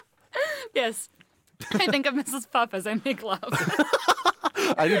Yes. I think of Mrs. Puff as I make love.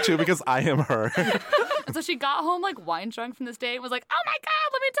 I do too because I am her. And so she got home like wine drunk from this day and was like, oh my God,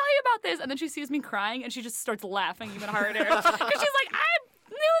 let me tell you about this. And then she sees me crying and she just starts laughing even harder. Because she's like, I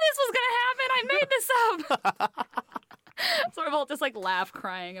knew this was going to happen. I made this up. So we're both just like laugh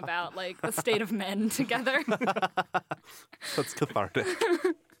crying about like the state of men together. That's cathartic.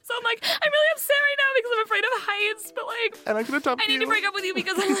 So I'm like, I'm really upset right now because I'm afraid of heights, but like, And I'm going to I need to break up with you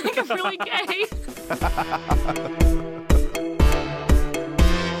because I'm really gay.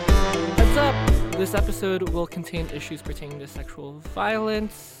 Heads up! This episode will contain issues pertaining to sexual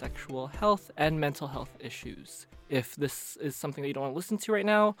violence, sexual health, and mental health issues. If this is something that you don't want to listen to right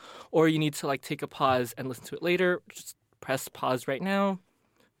now, or you need to like take a pause and listen to it later, just press pause right now.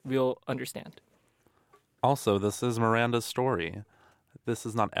 We'll understand. Also, this is Mirandah's story. This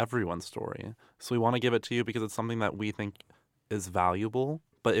is not everyone's story. So we want to give it to you because it's something that we think is valuable,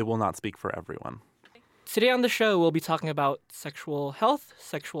 but it will not speak for everyone. Today on the show, we'll be talking about sexual health,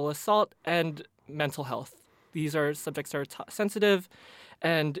 sexual assault, and mental health. These are subjects that are sensitive,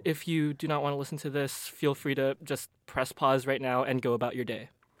 and if you do not want to listen to this, feel free to just press pause right now and go about your day.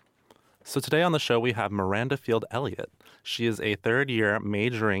 So today on the show, we have Marandah Field-Elliot. She is a third-year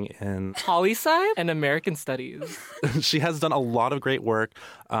majoring in Poli-sci and American Studies. She has done a lot of great work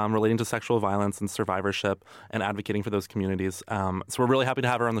relating to sexual violence and survivorship and advocating for those communities. So we're really happy to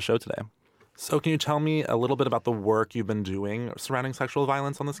have her on the show today. So can you tell me a little bit about the work you've been doing surrounding sexual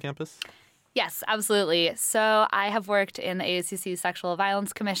violence on this campus? Yes, absolutely. So I have worked in the ASUC Sexual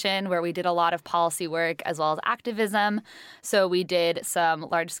Violence Commission, where we did a lot of policy work as well as activism. So we did some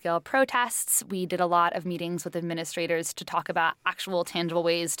large-scale protests. We did a lot of meetings with administrators to talk about actual tangible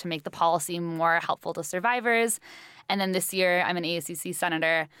ways to make the policy more helpful to survivors. And then this year, I'm an ASUC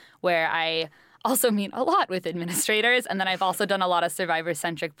Senator, where I also meet a lot with administrators. And then I've also done a lot of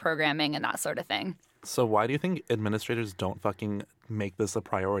survivor-centric programming and that sort of thing. So why do you think administrators don't fucking make this a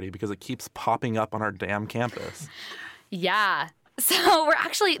priority? Because it keeps popping up on our damn campus. Yeah. So we're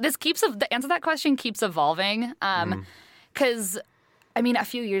actually, the answer to that question keeps evolving. Because, I mean, a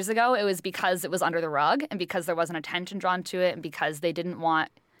few years ago, it was because it was under the rug and because there wasn't attention drawn to it and because they didn't want,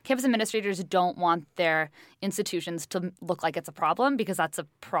 campus administrators don't want their institutions to look like it's a problem because that's a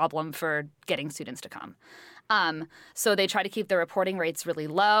problem for getting students to come. So they try to keep their reporting rates really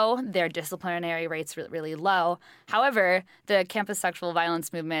low, their disciplinary rates really low. However, the campus sexual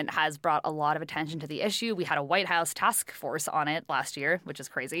violence movement has brought a lot of attention to the issue. We had a White House task force on it last year, which is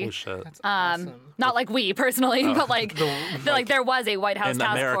crazy. Oh, shit. That's awesome. Not like we personally, but like there was a White House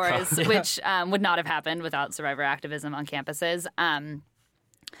task America. force, which would not have happened without survivor activism on campuses.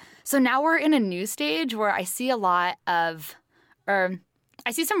 So now we're in a new stage where I see I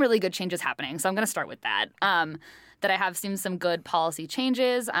see some really good changes happening. So I'm going to start with that. That I have seen some good policy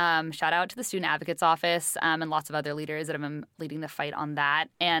changes. Shout out to the Student Advocate's Office and lots of other leaders that have been leading the fight on that.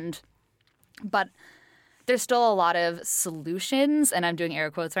 But there's still a lot of solutions, and I'm doing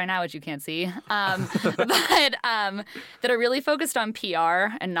air quotes right now, which you can't see, that are really focused on PR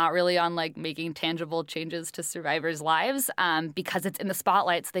and not really on like making tangible changes to survivors' lives because it's in the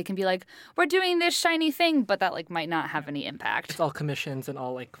spotlight. So they can be like, we're doing this shiny thing, but that like might not have any impact. It's all commissions and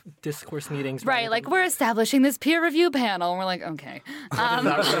all like discourse meetings. Right, like we're establishing this peer review panel, and we're like, okay,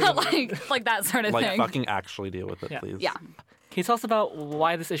 like that sort of Like thing. fucking actually deal with it, Yeah. please. Yeah. Can you tell us about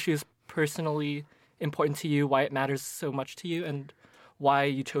why this issue is personally important to you, why it matters so much to you, and why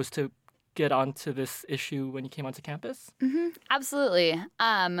you chose to get onto this issue when you came onto campus? Mm-hmm. Absolutely.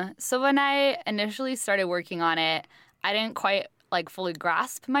 So when I initially started working on it, I didn't quite like fully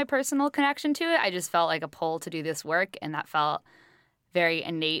grasp my personal connection to it. I just felt like a pull to do this work, and that felt very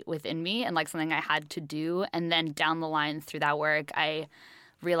innate within me and like something I had to do. And then down the line through that work, I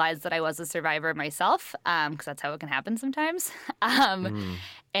realized that I was a survivor myself, because that's how it can happen sometimes.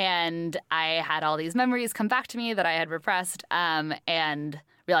 And I had all these memories come back to me that I had repressed, and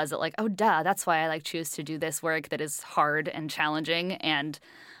realized that like, oh, duh, that's why I like choose to do this work that is hard and challenging and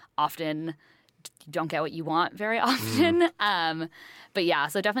often you don't get what you want very often. But yeah,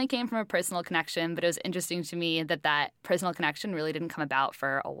 so it definitely came from a personal connection, but it was interesting to me that personal connection really didn't come about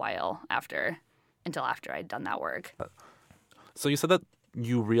for a while until after I'd done that work. So you said that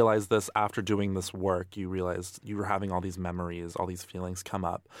you realized this after doing this work. You realized you were having all these memories, all these feelings come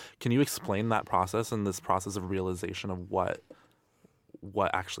up. Can you explain that process and this process of realization of what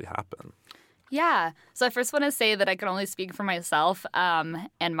actually happened? Yeah. So I first want to say that I can only speak for myself and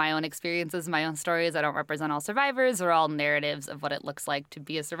my own experiences, my own stories. I don't represent all survivors or all narratives of what it looks like to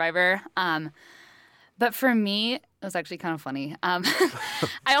be a survivor. But for me, It was actually kind of funny.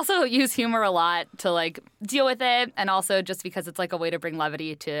 I also use humor a lot to like deal with it, and also just because it's like a way to bring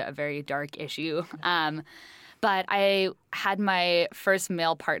levity to a very dark issue. But I had my first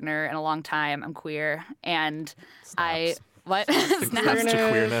male partner in a long time. I'm queer, and Snaps. What? Snaps to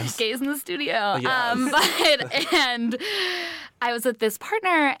queerness. Gays in the studio. Yes. And I was with this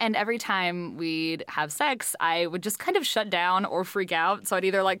partner, and every time we'd have sex, I would just kind of shut down or freak out. So I'd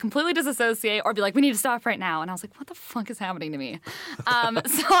either like completely disassociate or be like, "We need to stop right now." And I was like, "What the fuck is happening to me?" So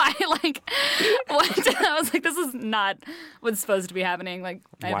I I was like, "This is not what's supposed to be happening." Like,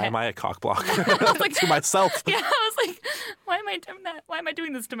 Why am I a cock block like, to myself? Yeah, I was like, "Why am I doing that? Why am I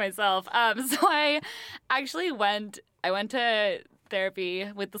doing this to myself?" So I actually went to therapy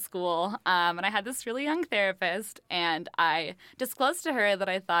with the school, and I had this really young therapist, and I disclosed to her that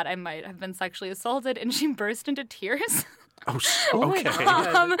I thought I might have been sexually assaulted, and she burst into tears. Oh, my okay.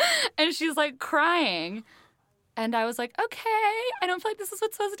 God. And she's like crying. And I was like, okay, I don't feel like this is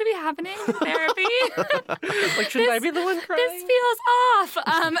what's supposed to be happening in therapy. Like, shouldn't I be the one crying? This feels off.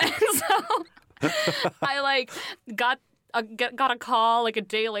 And so I like got a call like a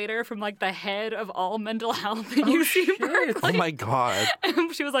day later from like the head of all mental health at UC Berkeley. Oh my God.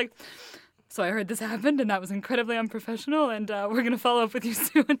 And she was like, "So I heard this happened, and that was incredibly unprofessional, and we're going to follow up with you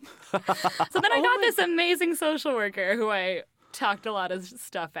soon." So then I got this amazing social worker who I talked a lot of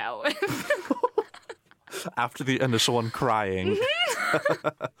stuff out with. After the initial one crying. Which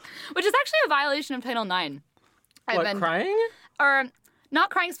is actually a violation of Title IX. Crying? Or not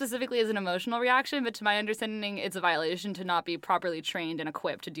crying specifically as an emotional reaction, but to my understanding, it's a violation to not be properly trained and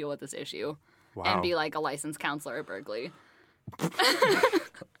equipped to deal with this issue. Wow. And be like a licensed counselor at Berkeley.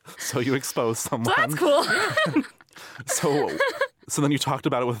 So you exposed someone. So that's cool. So then you talked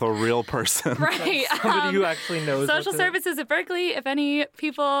about it with a real person. Right. Somebody who actually knows. Social services at Berkeley. If any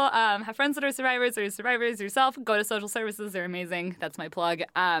people have friends that are survivors or survivors yourself, go to social services. They're amazing. That's my plug.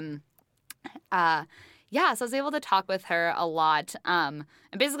 Yeah, so I was able to talk with her a lot. And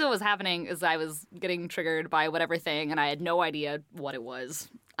basically what was happening is I was getting triggered by whatever thing, and I had no idea what it was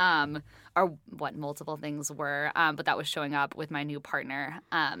or what multiple things were. But that was showing up with my new partner.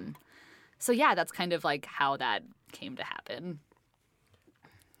 So yeah, that's kind of like how that came to happen.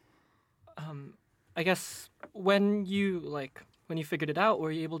 I guess when you figured it out,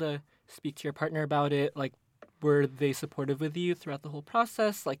 were you able to speak to your partner about it? Like, were they supportive with you throughout the whole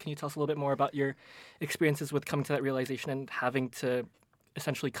process? Like, can you tell us a little bit more about your experiences with coming to that realization and having to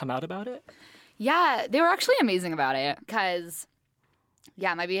essentially come out about it? Yeah, they were actually amazing about it because,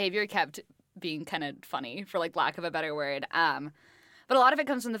 yeah, my behavior kept being kind of funny, for like lack of a better word. But a lot of it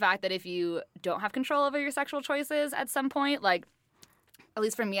comes from the fact that if you don't have control over your sexual choices at some point, like, at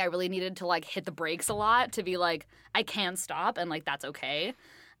least for me, I really needed to like hit the brakes a lot to be like, I can stop and like that's okay.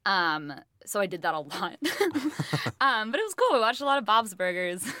 So I did that a lot. But it was cool. We watched a lot of Bob's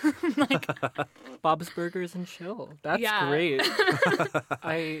Burgers. Bob's Burgers and chill. That's Yeah. great.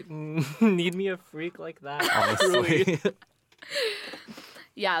 I need me a freak like that. Honestly.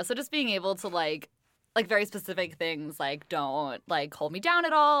 Yeah, so just being able to like very specific things like don't like hold me down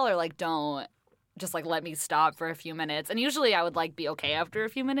at all, or like don't just like let me stop for a few minutes. And usually I would like be okay after a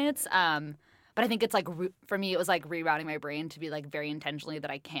few minutes. But I think it's like for me it was like rerouting my brain to be like very intentionally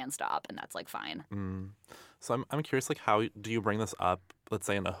that I can stop, and that's like fine. So I'm curious, like, how do you bring this up? Let's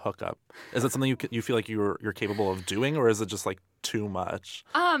say in a hookup, is it something you feel like you're capable of doing, or is it just like too much?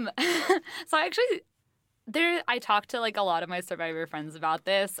 So I actually I talked to like a lot of my survivor friends about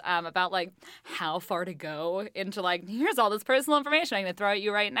this, about like how far to go into like here's all this personal information I'm gonna throw at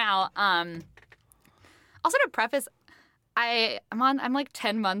you right now. I'll sort of preface. I'm like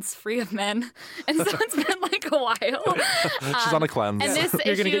 10 months free of men, and so it's been like a while. She's on a cleanse. And this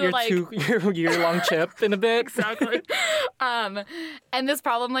You're issue, gonna get your year-long chip in a bit. Exactly. And this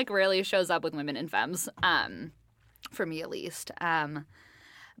problem like rarely shows up with women and femmes, for me at least.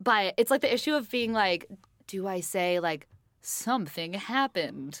 But it's like the issue of being like, do I say like something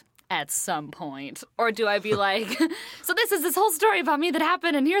happened at some point, or do I be like, so this is this whole story about me that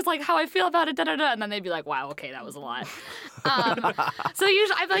happened, and here's like how I feel about it, da da da, and then they'd be like, wow, okay, that was a lot. So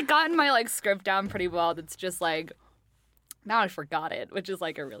usually I've like gotten my like script down pretty well. That's just like, now I forgot it, which is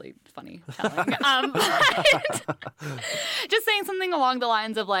like a really funny telling. Just saying something along the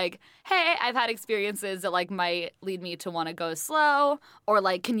lines of like, hey, I've had experiences that like might lead me to want to go slow, or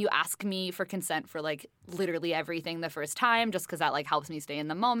like, can you ask me for consent for like literally everything the first time, just because that like helps me stay in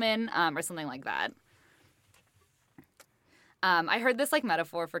the moment, or something like that. I heard this like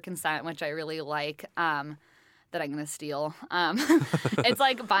metaphor for consent, which I really like. that I'm going to steal. It's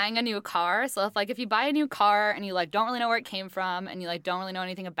like buying a new car. So if you buy a new car and you like don't really know where it came from and you like don't really know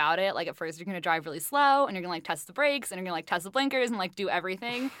anything about it, like at first you're going to drive really slow and you're going to like test the brakes and you're going to like test the blinkers and like do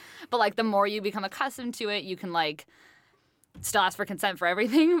everything. But like the more you become accustomed to it, you can like still ask for consent for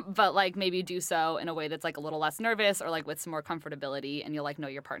everything, but like maybe do so in a way that's like a little less nervous or like with some more comfortability, and you'll like know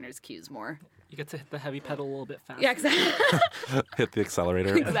your partner's cues more. You get to hit the heavy pedal a little bit faster. Yeah, exactly. Hit the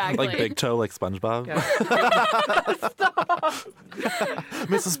accelerator. Exactly. Like Big Toe, like SpongeBob. Yeah.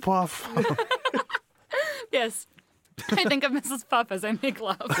 Mrs. Puff. Yes. I think of Mrs. Puff as I make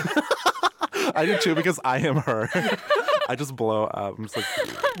love. I do too, because I am her. I just blow up. I'm just like...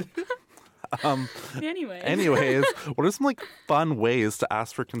 Anyways, what are some like fun ways to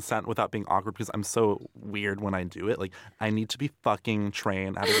ask for consent without being awkward? Because I'm so weird when I do it. Like, I need to be fucking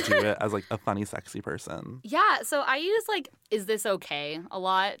trained how to do it as like a funny, sexy person. Yeah, so I use like, is this okay a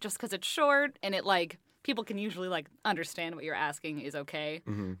lot, just because it's short and it like, people can usually like understand what you're asking is okay.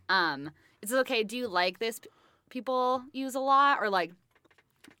 Mm-hmm. Is this okay? Do you like this? People use a lot, or like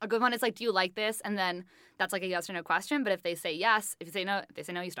a good one is like, do you like this? And then that's like a yes or no question. But if they say yes, if they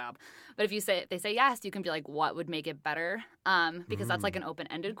say no, you stop. But if they say yes, you can be like, what would make it better? Because that's like an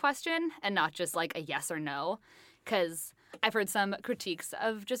open-ended question and not just like a yes or no. Because I've heard some critiques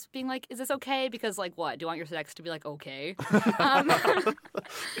of just being like, is this okay? Because like, what? Do you want your sex to be like, okay? Like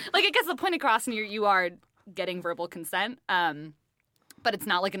it gets the point across and you are getting verbal consent. But it's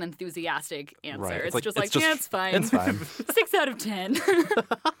not like an enthusiastic answer. Right. It's just yeah, it's fine. It's fine. 6 out of 10.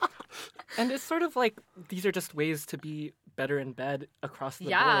 And it's sort of like these are just ways to be better in bed across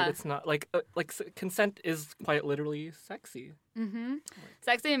the board. It's not like consent is quite literally sexy. Mm-hmm.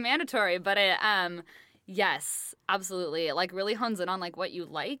 Sexy and mandatory, but it yes, absolutely. It like really hones in on like what you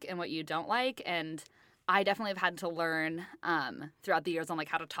like and what you don't like, and I definitely have had to learn throughout the years on like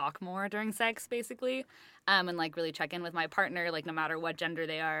how to talk more during sex, basically, and like really check in with my partner, like no matter what gender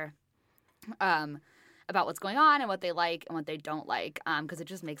they are, about what's going on and what they like and what they don't like, because it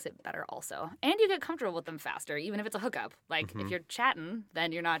just makes it better also. And you get comfortable with them faster, even if it's a hookup. Like if you're chatting,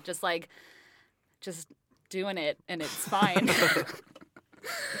 then you're not just like just doing it and it's fine.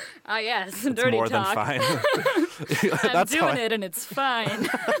 Ah, yes, it's dirty more talk. than fine. I'm doing it and it's fine.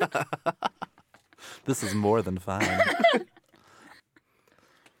 This is more than fine.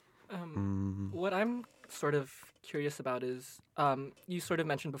 What I'm sort of curious about is, you sort of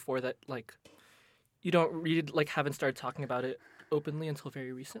mentioned before that like you haven't started talking about it openly until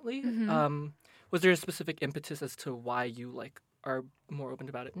very recently. Was there a specific impetus as to why you like are more open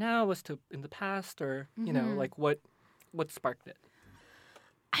about it now as to in the past, or you know, like what sparked it?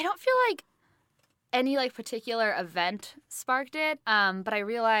 I don't feel like any like particular event sparked it, but I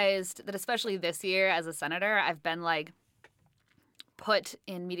realized that especially this year as a senator, I've been like put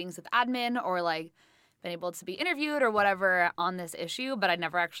in meetings with admin or like been able to be interviewed or whatever on this issue, but I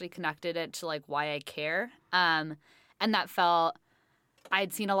never actually connected it to like why I care. And that felt,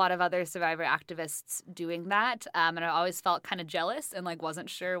 I'd seen a lot of other survivor activists doing that, and I always felt kind of jealous and like wasn't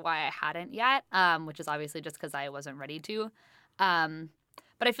sure why I hadn't yet, which is obviously just because I wasn't ready to.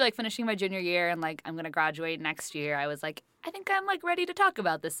 But I feel like finishing my junior year and like I'm gonna graduate next year, I was like, I think I'm like ready to talk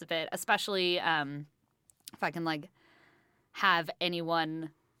about this a bit, especially if I can like have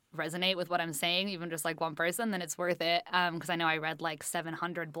anyone resonate with what I'm saying, even just like one person, then it's worth it. Because I know I read like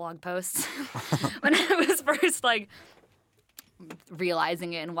 700 blog posts when I was first like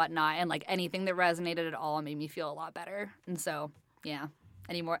realizing it and whatnot, and like anything that resonated at all made me feel a lot better. And so, yeah,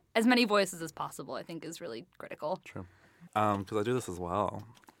 as many voices as possible, I think is really critical. True. Because I do this as well.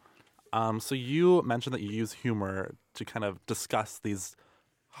 So you mentioned that you use humor to kind of discuss these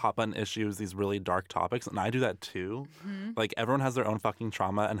hot button issues, these really dark topics, and I do that too. Like everyone has their own fucking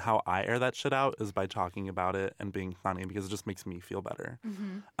trauma, and how I air that shit out is by talking about it and being funny, because it just makes me feel better.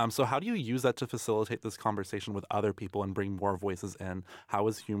 So how do you use that to facilitate this conversation with other people and bring more voices in? How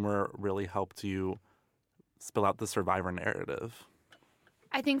has humor really helped you spill out the survivor narrative?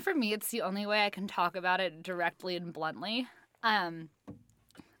 I think for me, it's the only way I can talk about it directly and bluntly. And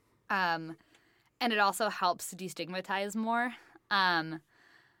it also helps destigmatize more.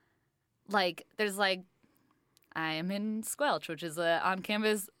 Like, there's like, I am in Squelch, which is a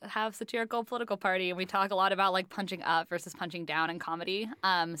on-campus half-satirical political party, and we talk a lot about like punching up versus punching down in comedy.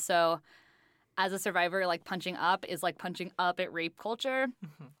 So as a survivor, like punching up is like punching up at rape culture,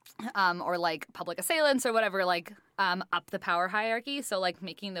 or like public assailants or whatever, like up the power hierarchy. So like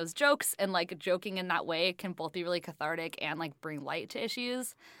making those jokes and like joking in that way can both be really cathartic and like bring light to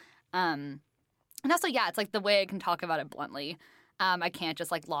issues. And also, yeah, it's like the way I can talk about it bluntly. I can't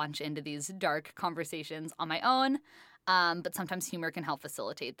just like launch into these dark conversations on my own. But sometimes humor can help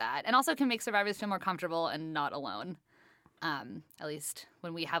facilitate that, and also can make survivors feel more comfortable and not alone. At least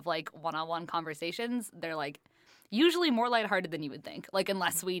when we have like one-on-one conversations, they're like usually more lighthearted than you would think. Like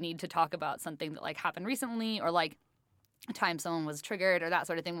unless we need to talk about something that like happened recently or like a time someone was triggered or that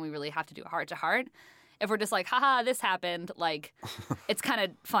sort of thing when we really have to do heart to heart. If we're just like, haha, this happened, like it's kind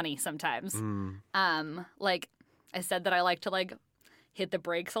of funny sometimes. Like I said that I like to like hit the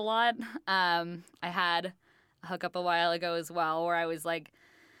brakes a lot. I had a hookup a while ago as well where I was like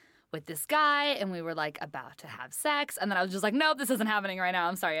with this guy and we were like about to have sex, and then I was just like, nope, this isn't happening right now,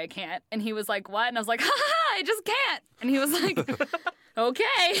 I'm sorry, I can't. And he was like, what? And I was like, ha, I just can't. And he was like,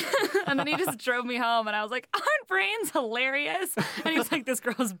 okay. And then he just drove me home and I was like, aren't brains hilarious? And he was like, this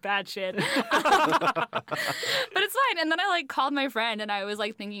girl's bad shit. But it's fine. And then I like called my friend and I was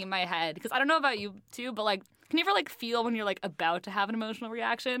like thinking in my head, because I don't know about you too, but like, can you ever like feel when you're like about to have an emotional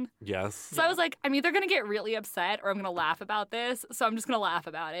reaction? Yes. So I was like, I'm either going to get really upset or I'm going to laugh about this. So I'm just going to laugh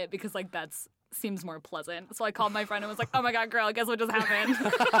about it because like that's seems more pleasant. So I called my friend and was like, oh my God, girl, guess what just happened?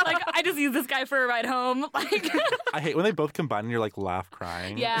 Like, I just used this guy for a ride home. Like, I hate when they both combine and you're like laugh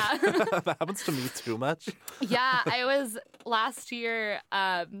crying. Yeah. That happens to me too much. Yeah, I was last year,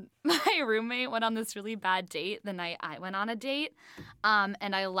 my roommate went on this really bad date the night I went on a date. And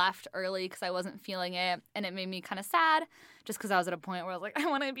I left early because I wasn't feeling it. And it made me kind of sad just because I was at a point where I was like, I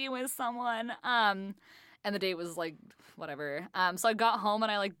want to be with someone. And the date was like, whatever. So I got home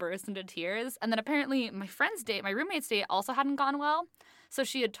and I like burst into tears. And then apparently my friend's date, my roommate's date also hadn't gone well. So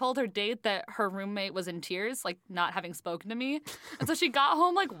she had told her date that her roommate was in tears, like not having spoken to me. And so she got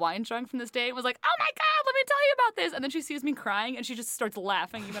home like wine drunk from this date and was like, oh my God, let me tell you about this. And then she sees me crying and she just starts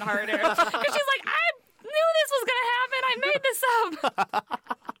laughing even harder. Because she's like, I knew this was going to happen. I made this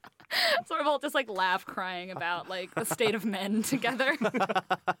up. So we're both just like laugh crying about like the state of men together.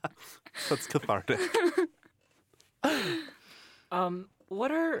 That's cathartic.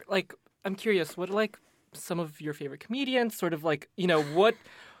 What are like? I'm curious. What are like some of your favorite comedians? Sort of like what?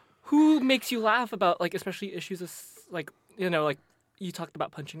 Who makes you laugh about like especially issues of like like you talked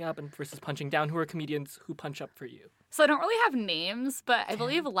about punching up and versus punching down. Who are comedians who punch up for you? So I don't really have names, but I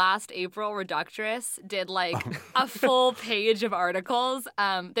believe last April Reductress did like a full page of articles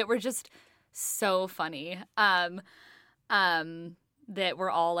that were just so funny. That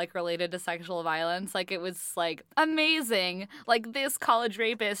were all like related to sexual violence. Like it was like amazing. Like this college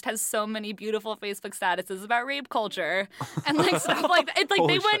rapist has so many beautiful Facebook statuses about rape culture and like stuff like that. It's like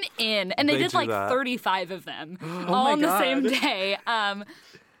they went in and they did like that. 35 of them all on the same day. And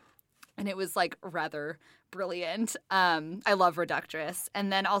it was like rather brilliant. I love Reductress.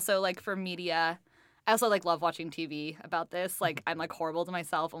 And then also like for media, I also like love watching TV about this. Like I'm like horrible to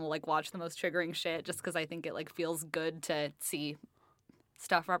myself and will like watch the most triggering shit just because I think it like feels good to see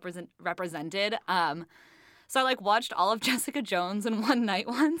stuff represented. So I like watched all of Jessica Jones in one night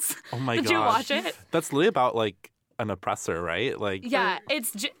once. Oh my god! Did you watch it? That's literally about like an oppressor, right? Like yeah,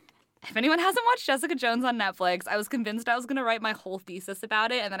 if anyone hasn't watched Jessica Jones on Netflix, I was convinced I was going to write my whole thesis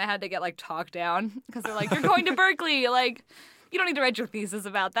about it, and then I had to get like talked down because they're like, "You're going to Berkeley, like." You don't need to write your thesis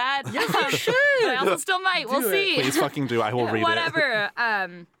about that. Yes, you should. But I also still might. We'll see. Please fucking do. I will read it. Whatever.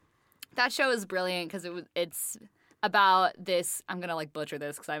 That show is brilliant because it's about this. I'm gonna like butcher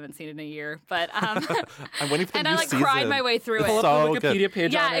this because I haven't seen it in a year, but I'm waiting for the and new I like season. cried my way through it. Pull up the Wikipedia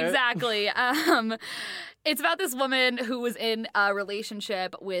page. Yeah, on it. exactly. It's about this woman who was in a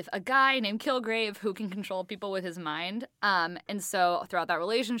relationship with a guy named Kilgrave who can control people with his mind. And so throughout that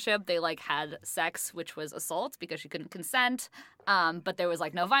relationship, they like had sex, which was assault because she couldn't consent. But there was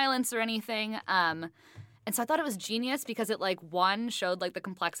like no violence or anything. And so I thought it was genius because it like one showed like the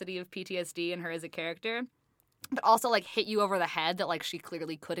complexity of PTSD in her as a character, but also like hit you over the head that like she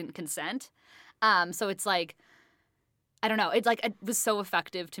clearly couldn't consent. So it's like, I don't know. It's like it was so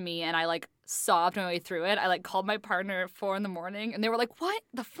effective to me, and I like sobbed my way through it. I like called my partner at 4 a.m, and they were like, "What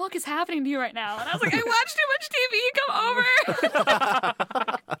the fuck is happening to you right now?" And I was like, "I watched too much TV. Come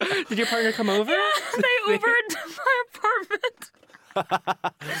over." Did your partner come over? Yeah, they Ubered to my apartment.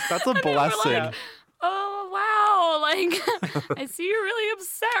 That's a blessing. Like, oh wow! Like, I see you're really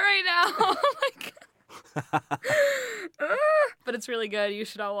upset right now. Like. But it's really good. You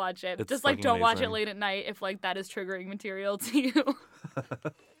should all watch it. It's just like don't amazing. watch it late at night if like that is triggering material to you.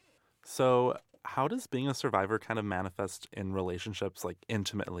 So how does being a survivor kind of manifest in relationships like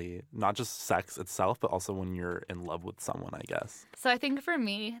intimately, not just sex itself, but also when you're in love with someone, I guess? So I think for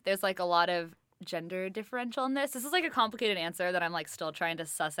me, there's like a lot of gender differential in this. This is like a complicated answer that I'm like still trying to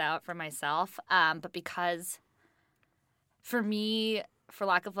suss out for myself. But because for me, for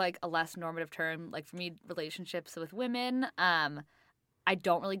lack of like a less normative term, like for me, relationships with women, I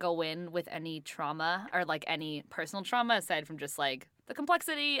don't really go in with any trauma or like any personal trauma aside from just like the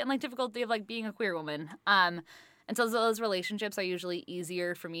complexity and like difficulty of like being a queer woman. And so those relationships are usually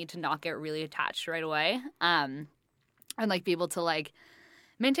easier for me to not get really attached right away. And like be able to like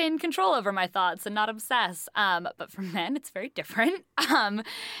maintain control over my thoughts and not obsess. But for men, it's very different.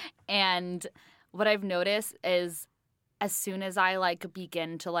 And what I've noticed is as soon as I like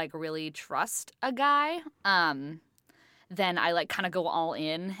begin to like really trust a guy, then I like kind of go all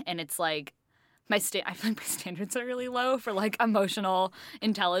in, and it's like I feel like my standards are really low for like emotional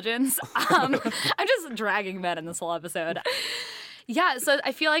intelligence. I'm just dragging men in this whole episode. Yeah, so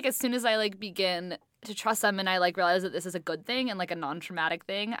I feel like as soon as I like begin to trust them and I like realize that this is a good thing and like a non-traumatic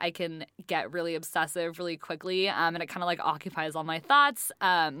thing, I can get really obsessive really quickly, and it kind of like occupies all my thoughts.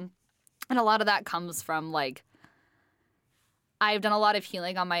 And a lot of that comes from like I've done a lot of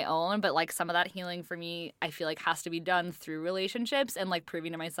healing on my own, but like some of that healing for me, I feel like has to be done through relationships and like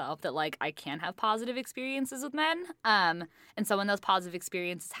proving to myself that like I can have positive experiences with men. And so when those positive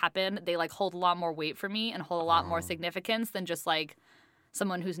experiences happen, they like hold a lot more weight for me and hold a lot more significance than just like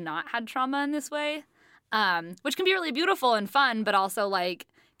someone who's not had trauma in this way, which can be really beautiful and fun, but also like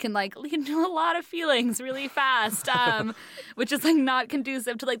can like lead to a lot of feelings really fast, which is like not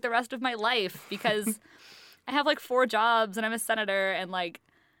conducive to like the rest of my life because I have like 4 jobs and I'm a senator, and like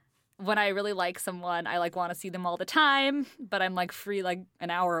when I really like someone, I like want to see them all the time, but I'm like free like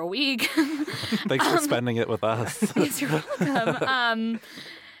an hour a week. Thanks for spending it with us. Yes, you're welcome.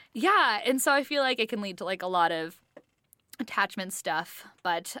 Yeah, and so I feel like it can lead to like a lot of attachment stuff,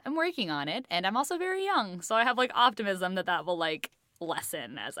 but I'm working on it, and I'm also very young, so I have like optimism that will like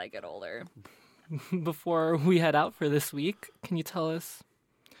lessen as I get older. Before we head out for this week, can you tell us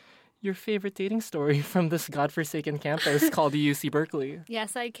your favorite dating story from this godforsaken campus called UC Berkeley?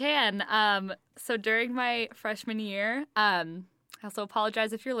 Yes, I can. So during my freshman year, I also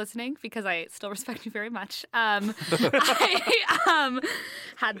apologize if you're listening because I still respect you very much. I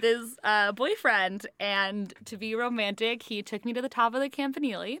had this boyfriend, and to be romantic, he took me to the top of the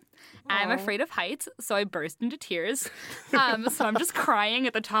Campanile. I'm afraid of heights, so I burst into tears. So I'm just crying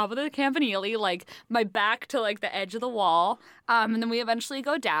at the top of the Campanile, like my back to like the edge of the wall. And then we eventually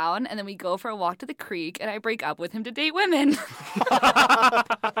go down, and then we go for a walk to the creek, and I break up with him to date women.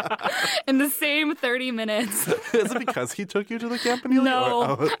 In the same 30 minutes. Is it because he took you to the Campanile?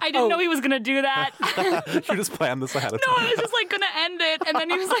 No, I didn't know he was going to do that. You just planned this ahead of time. No, I was just like going to end it. And then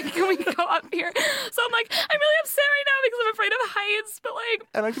he was like, can we go up here? So I'm like, I'm really upset right now because I'm afraid of heights. But like,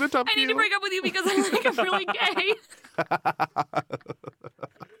 and I'm gonna talk I need to break up with you because I'm really gay.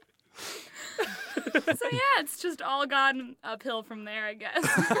 So yeah, it's just all gone uphill from there, I guess.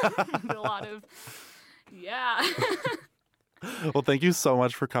 A lot of, yeah. Well, thank you so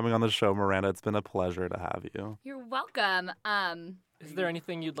much for coming on the show, Marandah. It's been a pleasure to have you. You're welcome. Is there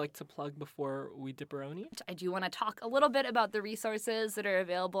anything you'd like to plug before we dipperoni? I do want to talk a little bit about the resources that are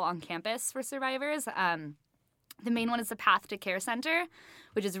available on campus for survivors. The main one is the Path to Care Center,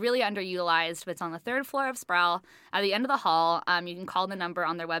 which is really underutilized, but it's on the 3rd floor of Sproul. At the end of the hall, you can call the number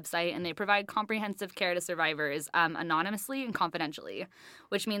on their website, and they provide comprehensive care to survivors anonymously and confidentially,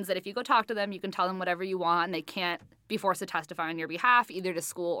 which means that if you go talk to them, you can tell them whatever you want, and they can't be forced to testify on your behalf, either to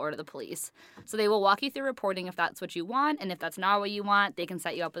school or to the police. So they will walk you through reporting if that's what you want, and if that's not what you want, they can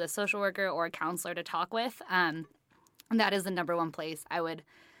set you up with a social worker or a counselor to talk with. And that is the number one place I would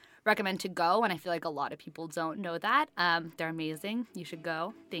recommend to go, and I feel like a lot of people don't know that. They're amazing. You should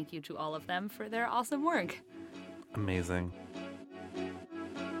go. Thank you to all of them for their awesome work. Amazing.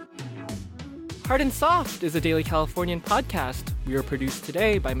 Hard and Soft is a Daily Californian podcast. We are produced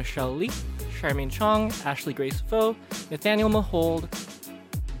today by Michelle Lee, Charmaine Chong, Ashley Grace Foe, Nathaniel Mahold,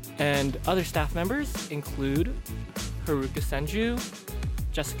 and other staff members include Haruka Senju,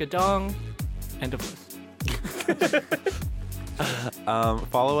 Jessica Dong, and of list.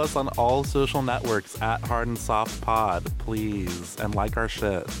 Follow us on all social networks at Hard and Soft Pod, please, and like our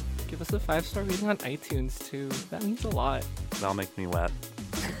shit. Give us a 5-star rating on iTunes too. That means a lot. That'll make me wet.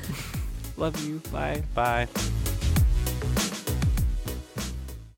 Love you. Bye. Bye.